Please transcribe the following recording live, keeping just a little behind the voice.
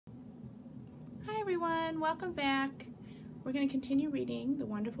everyone, welcome back. We're going to continue reading The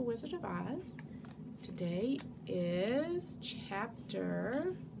Wonderful Wizard of Oz. Today is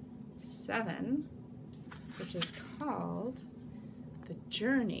chapter 7, which is called The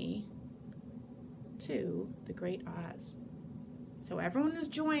Journey to the Great Oz. So everyone has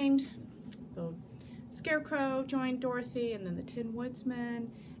joined. The Scarecrow joined Dorothy, and then the Tin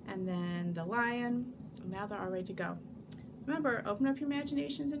Woodsman, and then the Lion. Now they're all ready to go. Remember, open up your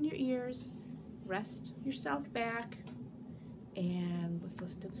imaginations and your ears. Rest yourself back, and let's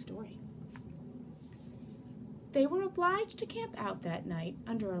listen to the story. They were obliged to camp out that night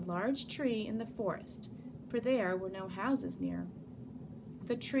under a large tree in the forest, for there were no houses near.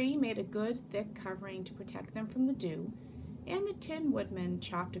 The tree made a good thick covering to protect them from the dew, and the Tin Woodman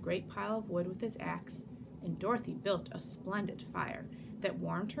chopped a great pile of wood with his axe, and Dorothy built a splendid fire that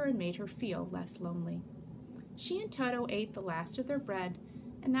warmed her and made her feel less lonely. She and Toto ate the last of their bread,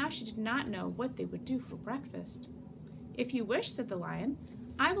 and now she did not know what they would do for breakfast. "If you wish," said the Lion,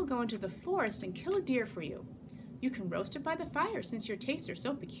 "I will go into the forest and kill a deer for you. You can roast it by the fire, since your tastes are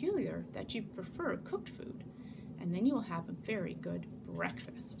so peculiar that you prefer cooked food, and then you will have a very good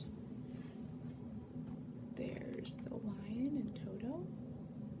breakfast." There's the Lion and Toto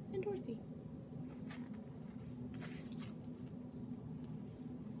and Dorothy.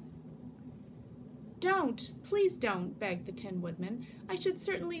 "Don't, please don't," begged the Tin Woodman. "I should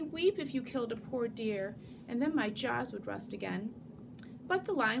certainly weep if you killed a poor deer, and then my jaws would rust again." But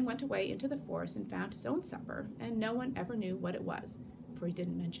the Lion went away into the forest and found his own supper, and no one ever knew what it was, for he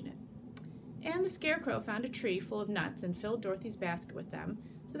didn't mention it. And the Scarecrow found a tree full of nuts and filled Dorothy's basket with them,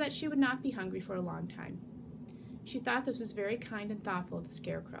 so that she would not be hungry for a long time. She thought this was very kind and thoughtful of the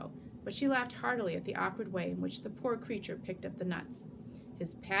Scarecrow, but she laughed heartily at the awkward way in which the poor creature picked up the nuts.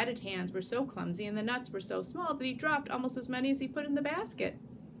 His padded hands were so clumsy and the nuts were so small that he dropped almost as many as he put in the basket.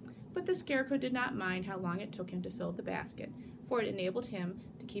 But the Scarecrow did not mind how long it took him to fill the basket, for it enabled him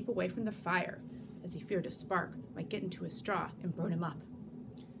to keep away from the fire, as he feared a spark might get into his straw and burn him up.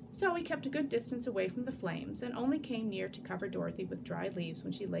 So he kept a good distance away from the flames, and only came near to cover Dorothy with dried leaves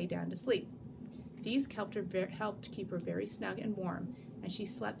when she lay down to sleep. These helped keep her very snug and warm, and she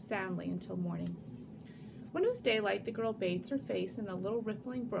slept soundly until morning. When it was daylight, the girl bathed her face in a little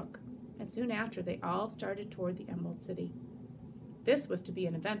rippling brook, and soon after they all started toward the Emerald City. This was to be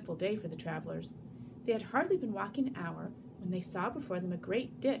an eventful day for the travelers. They had hardly been walking an hour when they saw before them a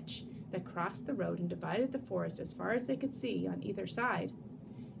great ditch that crossed the road and divided the forest as far as they could see on either side.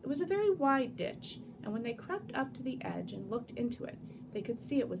 It was a very wide ditch, and when they crept up to the edge and looked into it, they could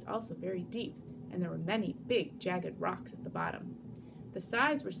see it was also very deep, and there were many big, jagged rocks at the bottom. The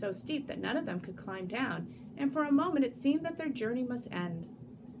sides were so steep that none of them could climb down, and for a moment it seemed that their journey must end.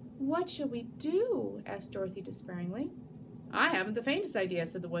 "What shall we do?" asked Dorothy despairingly. "I haven't the faintest idea,"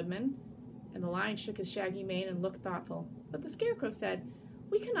 said the Woodman, and the Lion shook his shaggy mane and looked thoughtful. But the Scarecrow said,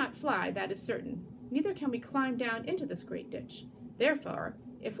 "We cannot fly, that is certain. Neither can we climb down into this great ditch. Therefore,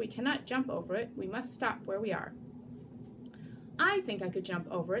 if we cannot jump over it, we must stop where we are." "I think I could jump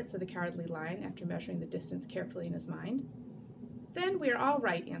over it," said the Cowardly Lion, after measuring the distance carefully in his mind. "Then we are all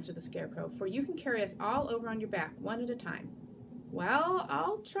right," answered the Scarecrow, "for you can carry us all over on your back, one at a time." "Well,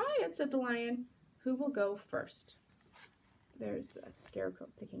 I'll try it," said the Lion. "Who will go first?" There's the Scarecrow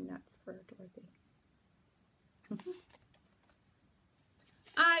picking nuts for Dorothy.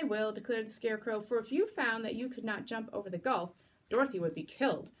 "I will," declared the Scarecrow, "for if you found that you could not jump over the gulf, Dorothy would be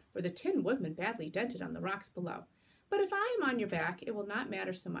killed, or the Tin Woodman badly dented on the rocks below. But if I am on your back, it will not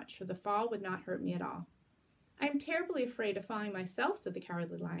matter so much, for the fall would not hurt me at all." "I am terribly afraid of falling myself," said the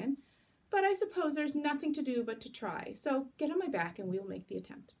Cowardly Lion, "but I suppose there is nothing to do but to try, so get on my back and we will make the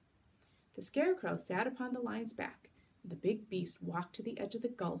attempt." The Scarecrow sat upon the Lion's back, and the big beast walked to the edge of the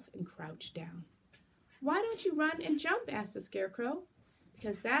gulf and crouched down. "Why don't you run and jump?" asked the Scarecrow.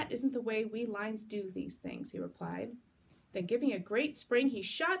 "Because that isn't the way we Lions do these things," he replied. Then, giving a great spring, he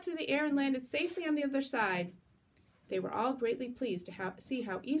shot through the air and landed safely on the other side. They were all greatly pleased to see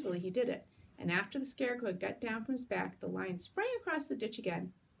how easily he did it, and after the Scarecrow had got down from his back, the Lion sprang across the ditch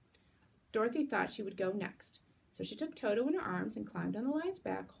again. Dorothy thought she would go next, so she took Toto in her arms and climbed on the Lion's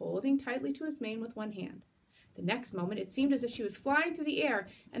back, holding tightly to his mane with one hand. The next moment it seemed as if she was flying through the air,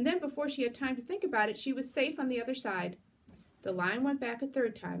 and then before she had time to think about it, she was safe on the other side. The Lion went back a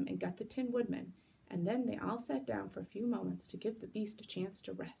third time and got the Tin Woodman, and then they all sat down for a few moments to give the beast a chance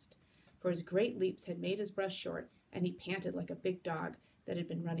to rest, for his great leaps had made his breath short, and he panted like a big dog that had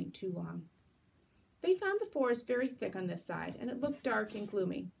been running too long. They found the forest very thick on this side, and it looked dark and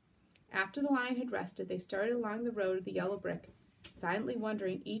gloomy. After the Lion had rested, they started along the road of the yellow brick, silently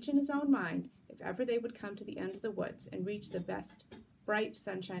wondering each in his own mind if ever they would come to the end of the woods and reach the best bright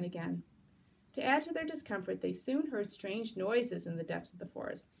sunshine again. To add to their discomfort, they soon heard strange noises in the depths of the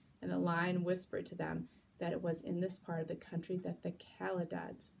forest, and the lion whispered to them that it was in this part of the country that the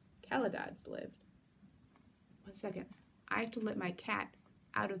Caladods lived. 1 second. I have to let my cat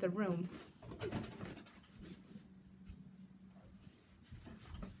out of the room.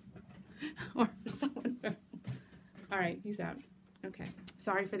 Or someone. All right, he's out. Okay.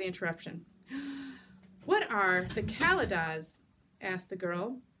 Sorry for the interruption. What are the Caladods? Asked the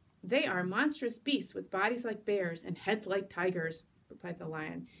girl. They are monstrous beasts with bodies like bears and heads like tigers, replied the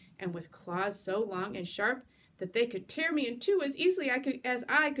lion, and with claws so long and sharp that they could tear me in two as easily as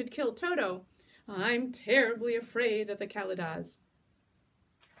I could kill Toto. I'm terribly afraid of the Caladods.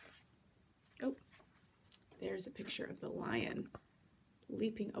 Oh, there's a picture of the lion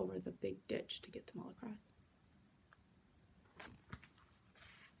leaping over the big ditch to get them all across.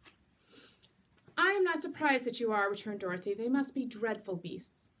 I am not surprised that you are, returned Dorothy. They must be dreadful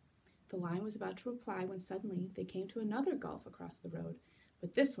beasts. The lion was about to reply when suddenly they came to another gulf across the road,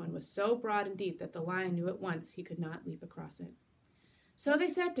 but this one was so broad and deep that the lion knew at once he could not leap across it. So they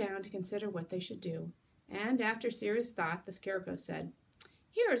sat down to consider what they should do, and after serious thought, the Scarecrow said,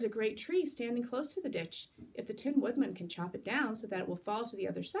 Here is a great tree standing close to the ditch. If the Tin Woodman can chop it down so that it will fall to the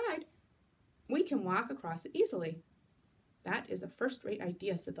other side, we can walk across it easily. That is a first-rate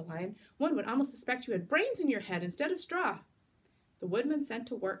idea, said the lion. One would almost suspect you had brains in your head instead of straw. The woodman set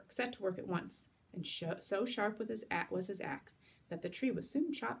to work at once, and so sharp was his axe that the tree was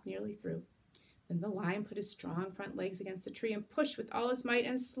soon chopped nearly through. Then the lion put his strong front legs against the tree and pushed with all his might,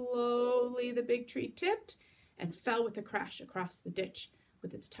 and slowly the big tree tipped and fell with a crash across the ditch,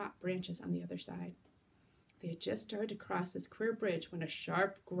 with its top branches on the other side. They had just started to cross this queer bridge when a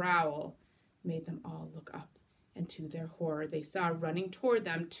sharp growl made them all look up. And to their horror, they saw running toward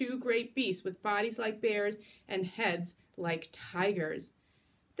them two great beasts with bodies like bears and heads like tigers.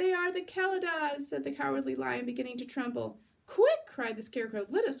 They are the Caladods, said the cowardly lion, beginning to tremble. Quick, cried the Scarecrow,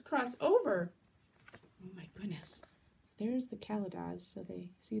 let us cross over. Oh my goodness. So there's the Caladods. So they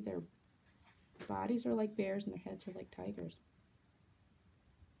see their bodies are like bears and their heads are like tigers.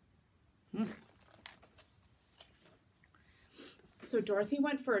 So Dorothy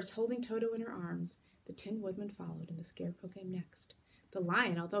went first, holding Toto in her arms. The Tin Woodman followed, and the Scarecrow came next. The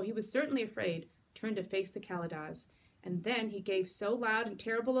lion, although he was certainly afraid, turned to face the Caladods, and then he gave so loud and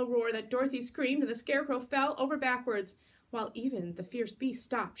terrible a roar that Dorothy screamed, and the Scarecrow fell over backwards, while even the fierce beast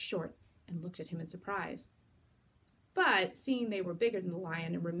stopped short and looked at him in surprise. But, seeing they were bigger than the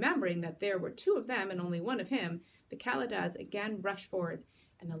lion, and remembering that there were two of them and only one of him, the Caladods again rushed forward,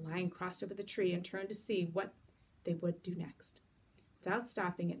 and the lion crossed over the tree and turned to see what they would do next. Without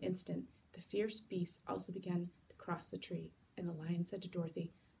stopping an instant, the fierce beast also began to cross the tree, and the lion said to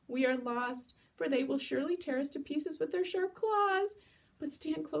Dorothy, We are lost, for they will surely tear us to pieces with their sharp claws. But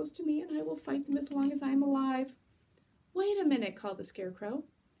stand close to me, and I will fight them as long as I am alive. Wait a minute, called the Scarecrow.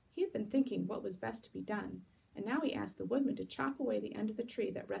 He had been thinking what was best to be done, and now he asked the Woodman to chop away the end of the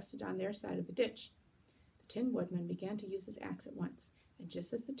tree that rested on their side of the ditch. The Tin Woodman began to use his axe at once, and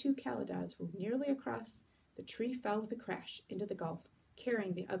just as the two Caladods were nearly across, the tree fell with a crash into the gulf,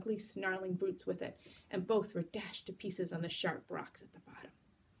 carrying the ugly, snarling brutes with it, and both were dashed to pieces on the sharp rocks at the bottom.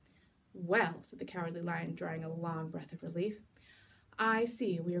 Well, said the Cowardly Lion, drawing a long breath of relief, I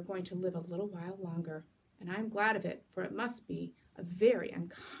see we are going to live a little while longer, and I am glad of it, for it must be a very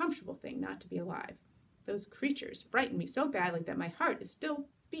uncomfortable thing not to be alive. Those creatures frightened me so badly that my heart is still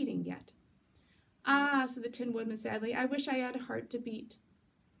beating yet. Ah, said the Tin Woodman sadly, I wish I had a heart to beat.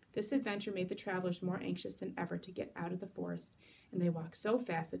 This adventure made the travelers more anxious than ever to get out of the forest, and they walked so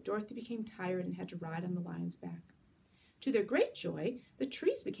fast that Dorothy became tired and had to ride on the lion's back. To their great joy, the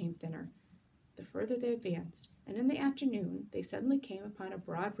trees became thinner the further they advanced, and in the afternoon they suddenly came upon a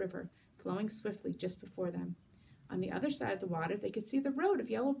broad river flowing swiftly just before them. On the other side of the water they could see the road of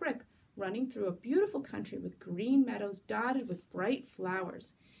yellow brick running through a beautiful country with green meadows dotted with bright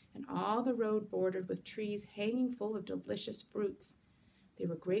flowers, and all the road bordered with trees hanging full of delicious fruits. They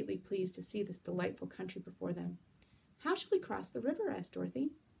were greatly pleased to see this delightful country before them. How shall we cross the river? Asked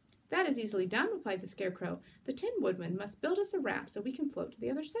Dorothy. That is easily done, replied the Scarecrow. The Tin Woodman must build us a raft so we can float to the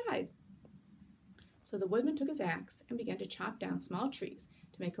other side. So the Woodman took his axe and began to chop down small trees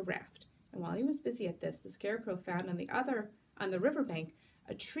to make a raft, and while he was busy at this, the Scarecrow found on the river bank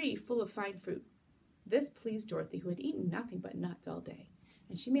a tree full of fine fruit. This pleased Dorothy, who had eaten nothing but nuts all day,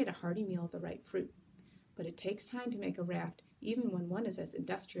 and she made a hearty meal of the ripe fruit. But it takes time to make a raft, even when one is as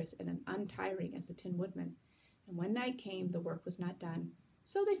industrious and untiring as the Tin Woodman. And when night came, the work was not done.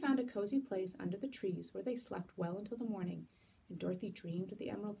 So they found a cozy place under the trees where they slept well until the morning, and Dorothy dreamed of the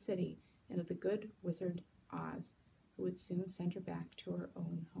Emerald City and of the good wizard Oz, who would soon send her back to her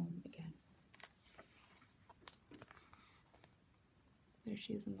own home again. There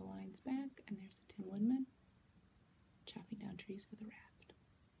she is in the lion's back, and there's the Tin Woodman chopping down trees for the raft.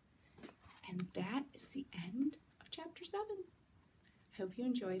 And that is the end of chapter 7. I hope you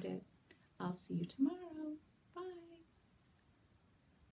enjoyed it. I'll see you tomorrow.